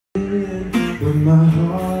from my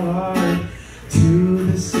heart to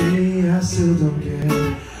this day I still don't get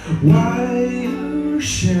why you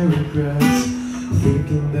share regrets,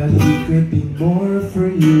 thinking that he could be more for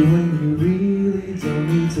you when you really don't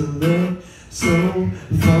need to look so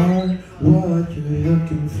far. What you're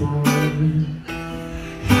looking for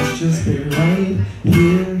has just been right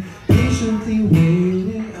here, patiently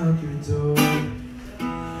waiting out your door.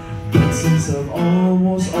 But since I've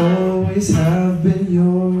almost always have been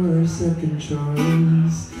your second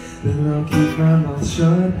choice, then I'll keep my mouth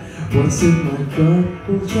shut. What's in my gut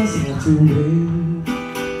will just have to wait.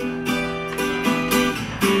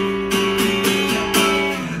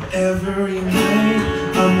 Every night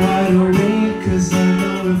I'm wide awake, 'cause I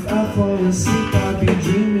know if I fall asleep I'll be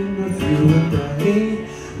dreaming of you. And I hate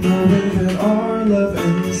knowing that our love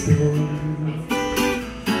ends there,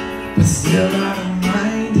 but still I don't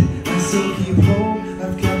mind. I still keep hope.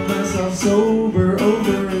 I've kept myself sober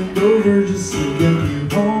over and over just to get you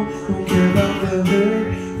home. Don't care about the hurt,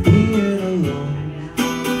 being alone.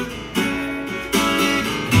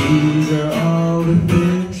 These are all the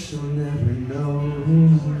things you'll never know.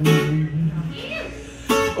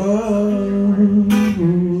 Oh,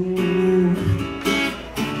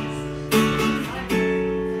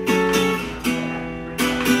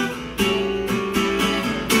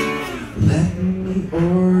 let me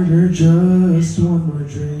order just one more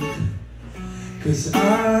drink, 'cause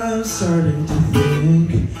I'm starting to think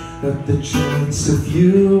that the chance of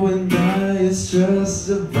you and I is just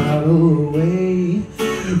a bottle away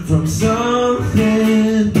from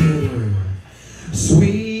something bitter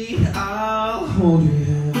sweet. I'll hold your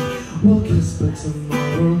hand, we'll kiss, but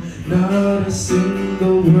tomorrow not a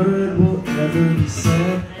single word will ever be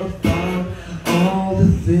said about all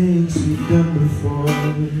the things we've done before.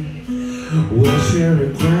 We'll share a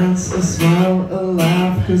glance, a smile, a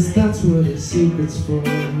laugh, 'cause that's what a secret's for.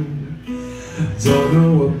 Don't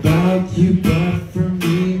know about you, but for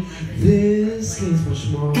me this means much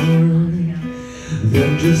more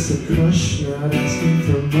than just a crush. Not asking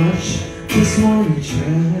for much, just want a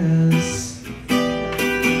chance.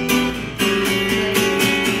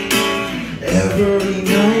 Every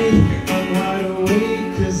night I'm wide awake,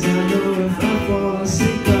 'cause I know if I fall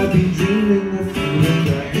asleep I'd be dreaming of you. And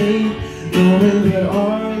I hate knowing that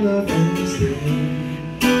our love ends there,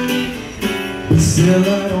 but still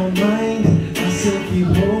I don't mind. I still keep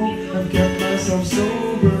hope. I've kept myself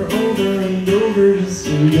sober over and over just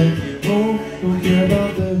to get you home. Don't care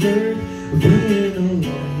about the hurt of being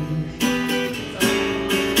alone.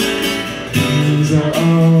 These are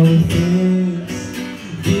all the things.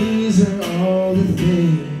 These are all the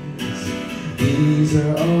things. These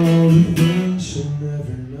are all the things you'll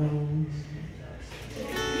never know.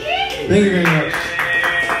 Thank you very much.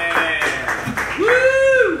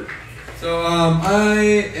 Woo! So I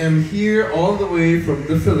am here all the way from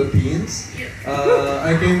the Philippines.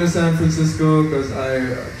 I came to San Francisco because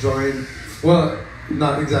I joined, well,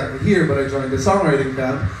 not exactly here, but I joined the songwriting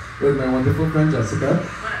camp with my wonderful friend Jessica.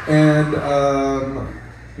 And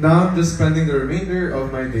now I'm just spending the remainder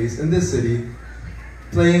of my days in this city,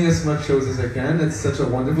 playing as much shows as I can. It's such a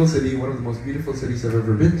wonderful city, one of the most beautiful cities I've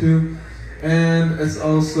ever been to. And it's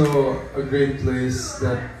also a great place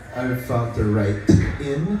that I've found to write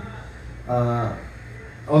in.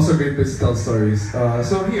 Also a great place to tell stories.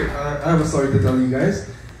 So here, I have a story to tell you guys.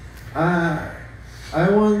 I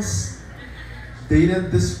once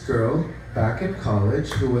dated this girl back in college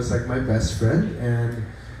who was like my best friend, and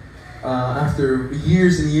after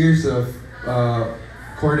years and years of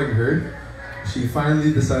courting her, she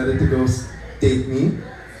finally decided to go date me.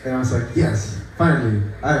 And I was like, yes, finally,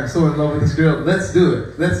 I am so in love with this girl, let's do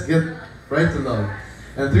it, let's get right to love.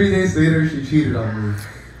 And 3 days later, she cheated on me.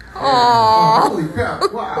 And, oh, holy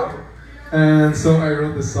crap, wow. And so I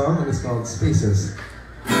wrote this song, and it's called Spaces.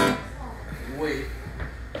 Wait.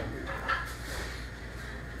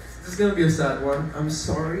 This is gonna be a sad one. I'm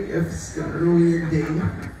sorry if it's gonna ruin your day.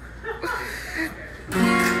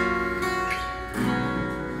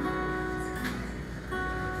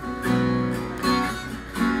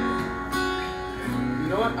 You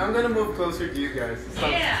know what? I'm gonna move closer to you guys. This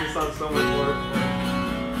sounds so much more fun.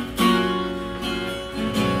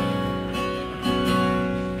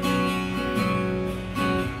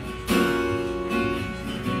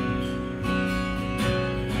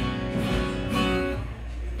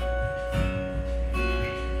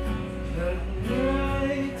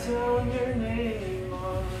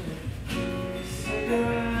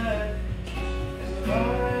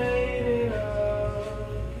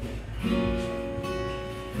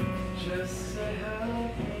 Just to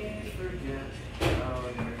help me forget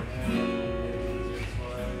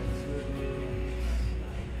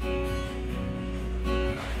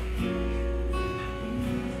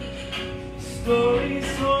Stories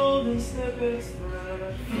told in snippets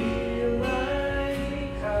that feel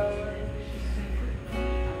like hours.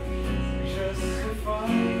 Just for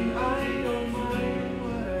fun, I don't mind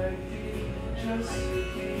what I do. Just to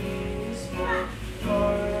be a small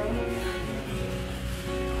part of it.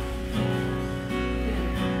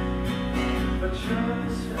 But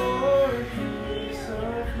just for peace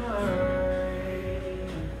of mind.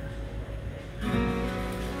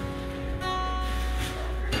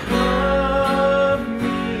 Love me,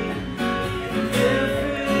 even if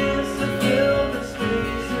it's to fill the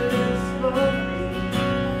spaces. Love me,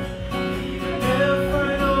 even if I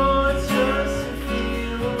know it's just to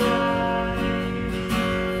feel alive.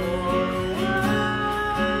 For a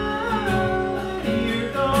while,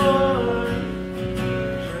 you're gone,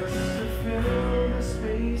 just to fill the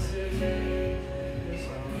spaces is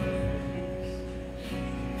all it is.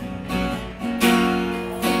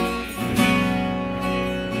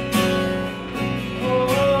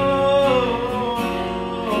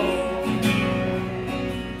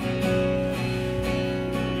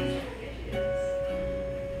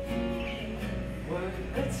 When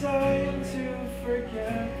it's time to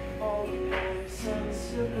forget all of my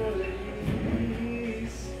sensibilities.